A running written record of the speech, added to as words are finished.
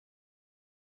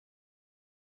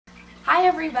Hi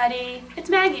everybody, it's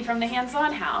Maggie from the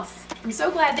Hands-On House. I'm so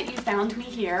glad that you found me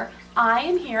here. I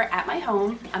am here at my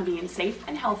home. I'm being safe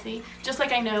and healthy, just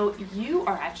like I know you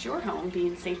are at your home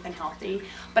being safe and healthy,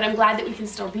 but I'm glad that we can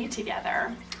still be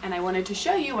together. And I wanted to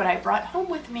show you what I brought home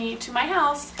with me to my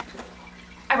house.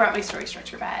 I brought my story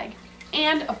stretcher bag.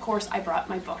 And of course I brought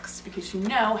my books because you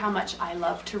know how much I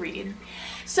love to read.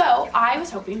 So I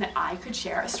was hoping that I could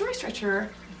share a story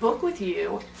stretcher book with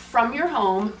you from your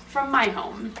home, from my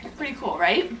home. Pretty cool,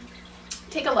 right?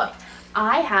 Take a look.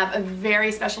 I have a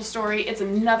very special story. It's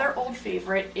another old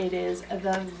favorite. It is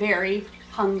The Very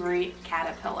Hungry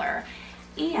Caterpillar.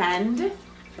 And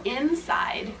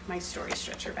inside my story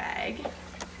stretcher bag,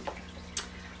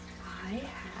 I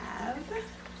have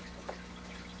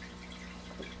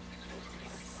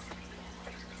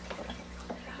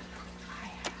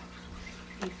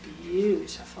a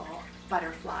beautiful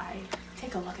butterfly.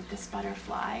 Take a look at this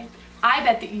butterfly. I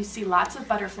bet that you see lots of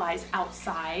butterflies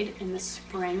outside in the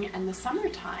spring and the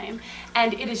summertime,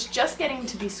 and it is just getting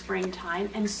to be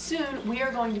springtime, and soon we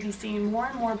are going to be seeing more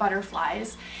and more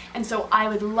butterflies. And so I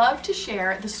would love to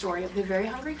share the story of the very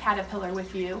hungry caterpillar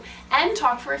with you and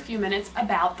talk for a few minutes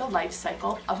about the life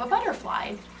cycle of a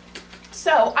butterfly.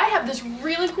 So I have this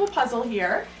really cool puzzle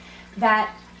here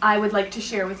that I would like to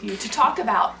share with you to talk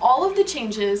about all of the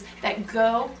changes that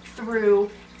go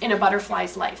through in a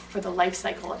butterfly's life, for the life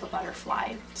cycle of a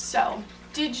butterfly. So,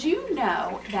 did you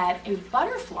know that a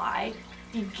butterfly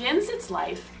begins its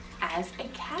life as a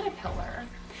caterpillar?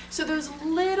 So those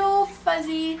little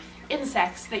fuzzy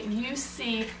insects that you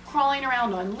see crawling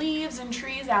around on leaves and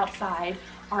trees outside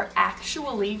are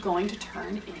actually going to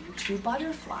turn into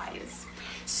butterflies.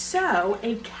 So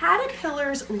a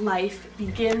caterpillar's life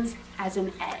begins as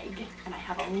an egg, and I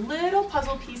have a little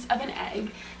puzzle piece of an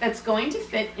egg that's going to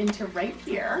fit into right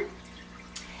here.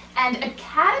 And a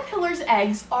caterpillar's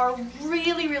eggs are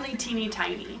really, really teeny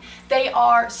tiny. They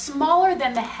are smaller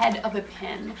than the head of a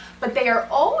pin, but they are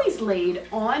always laid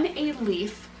on a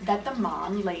leaf that the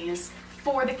mom lays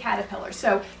for the caterpillar.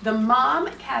 So the mom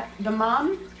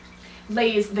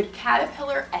lays the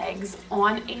caterpillar eggs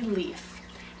on a leaf.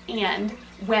 And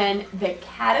when the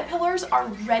caterpillars are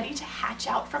ready to hatch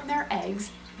out from their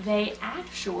eggs, they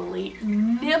actually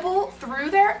nibble through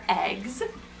their eggs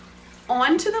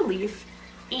onto the leaf,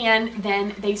 and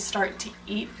then they start to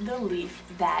eat the leaf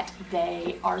that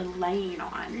they are laying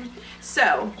on.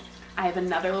 So I have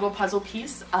another little puzzle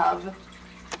piece of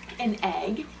an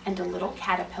egg and a little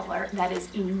caterpillar that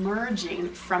is emerging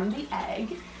from the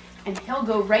egg, and he'll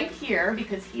go right here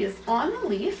because he is on the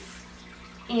leaf.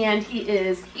 And he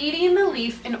is eating the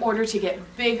leaf in order to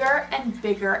get bigger and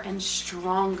bigger and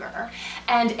stronger.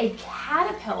 And a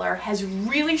caterpillar has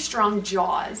really strong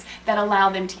jaws that allow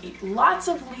them to eat lots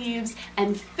of leaves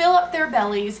and fill up their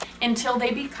bellies until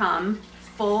they become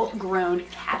full-grown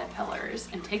caterpillars.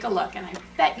 And take a look, and I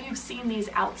bet you've seen these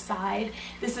outside.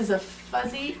 This is a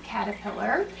fuzzy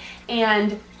caterpillar,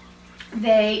 and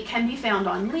they can be found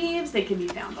on leaves, they can be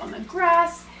found on the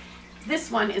grass.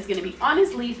 This one is going to be on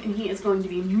his leaf, and he is going to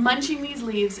be munching these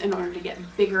leaves in order to get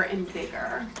bigger and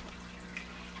bigger.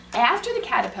 After the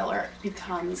caterpillar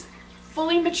becomes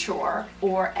fully mature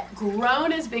or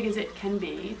grown as big as it can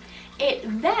be, it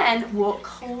then will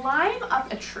climb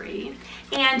up a tree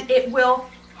and it will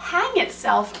hang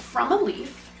itself from a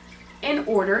leaf in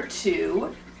order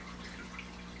to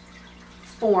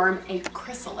form a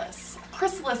chrysalis. A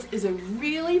chrysalis is a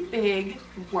really big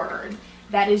word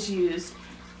that is used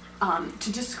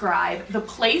to describe the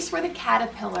place where the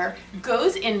caterpillar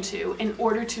goes into in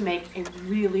order to make a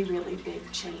really, really big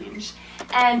change.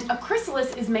 And a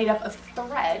chrysalis is made up of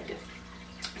thread.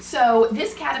 So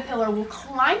this caterpillar will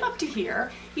climb up to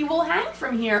here, he will hang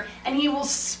from here, and he will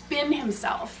spin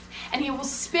himself. And he will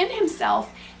spin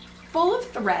himself full of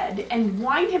thread and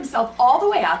wind himself all the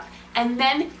way up, and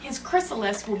then his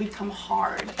chrysalis will become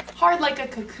hard like a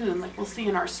cocoon, like we'll see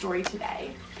in our story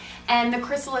today. And the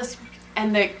chrysalis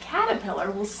and the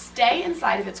caterpillar will stay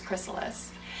inside of its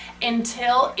chrysalis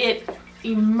until it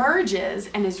emerges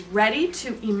and is ready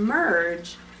to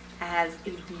emerge as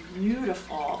a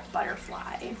beautiful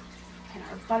butterfly. And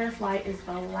our butterfly is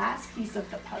the last piece of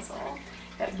the puzzle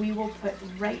that we will put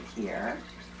right here,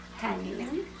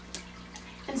 hanging.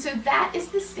 And so that is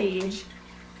the stage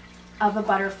of a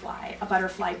butterfly. A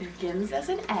butterfly begins as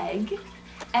an egg,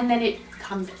 and then it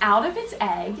comes out of its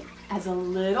egg as a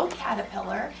little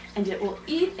caterpillar, and it will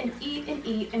eat and eat and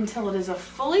eat until it is a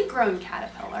fully grown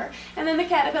caterpillar, and then the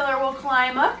caterpillar will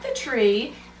climb up the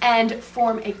tree and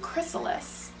form a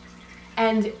chrysalis,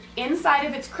 and inside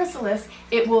of its chrysalis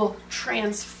it will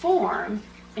transform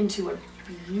into a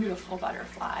beautiful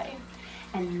butterfly.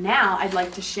 And now I'd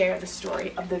like to share the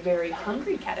story of the very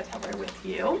hungry caterpillar with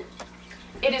you.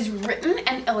 It is written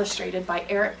and illustrated by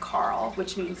Eric Carle,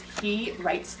 which means he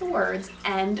writes the words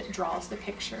and draws the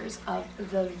pictures of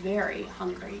the very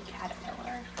hungry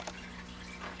caterpillar.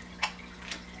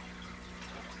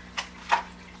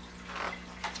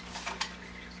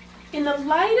 In the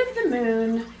light of the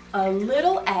moon, a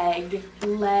little egg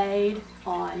laid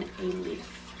on a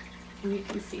leaf. And you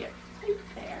can see it right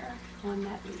there on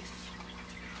that leaf.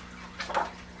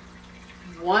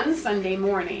 One Sunday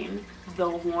morning, the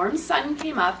warm sun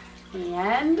came up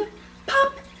and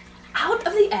pop! Out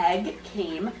of the egg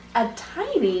came a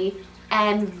tiny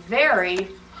and very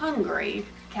hungry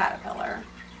caterpillar.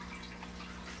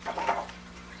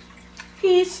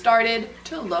 He started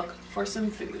to look for some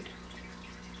food.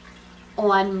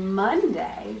 On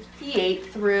Monday, he ate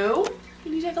through,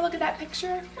 can you take a look at that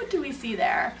picture? What do we see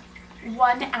there?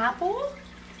 One apple?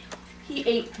 He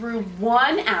ate through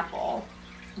one apple,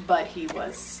 but he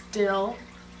was still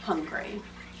hungry.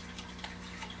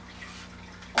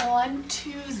 On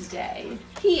Tuesday,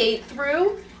 he ate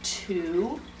through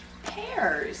 2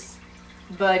 pears,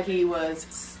 but he was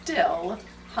still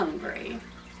hungry.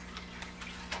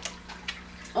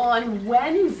 On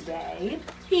Wednesday,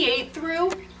 he ate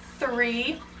through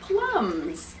 3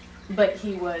 plums, but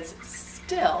he was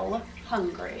still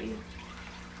hungry.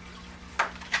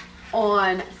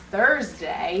 On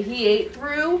Thursday, he ate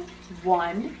through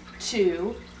 1,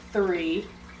 2, 3,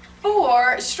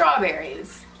 4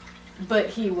 strawberries, but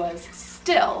he was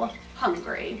still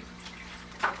hungry.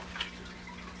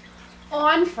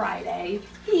 On Friday,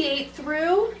 he ate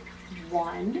through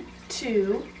 1,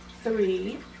 2,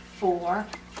 3, 4,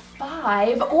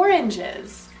 5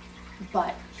 oranges,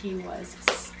 but he was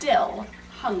still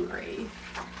hungry.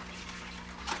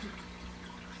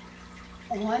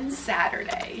 On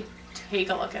Saturday, take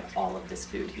a look at all of this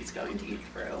food he's going to eat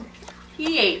through.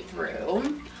 He ate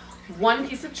through 1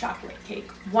 piece of chocolate cake,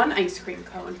 1 ice cream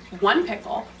cone, 1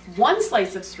 pickle, 1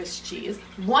 slice of Swiss cheese,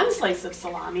 1 slice of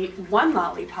salami, 1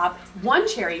 lollipop, 1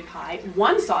 cherry pie,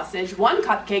 1 sausage, 1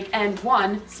 cupcake, and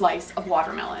 1 slice of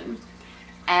watermelon.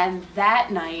 And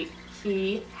that night,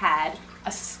 he had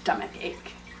a stomach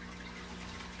ache.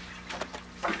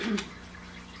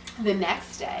 The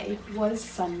next day was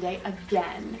Sunday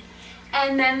again,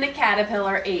 and then the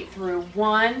caterpillar ate through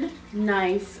 1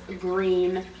 nice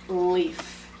green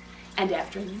leaf, and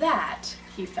after that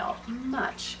he felt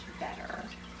much better.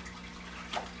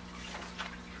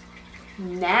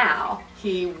 Now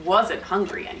he wasn't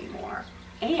hungry anymore,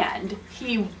 and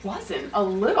he wasn't a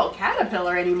little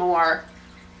caterpillar anymore.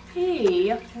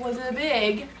 He was a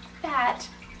big, fat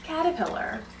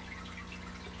caterpillar.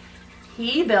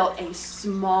 He built a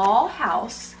small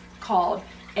house called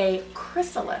a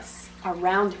chrysalis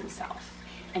around himself,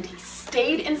 and he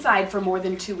stayed inside for more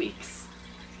than 2 weeks.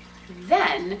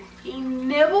 Then he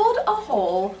nibbled a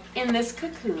hole in this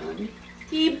cocoon,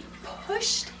 he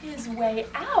pushed his way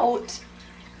out,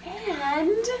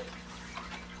 and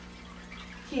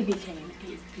he became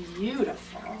a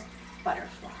beautiful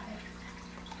butterfly.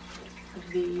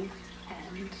 The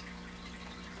end.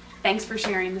 Thanks for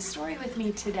sharing the story with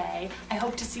me today. I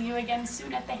hope to see you again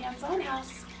soon at the Hands-On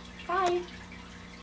House. Bye.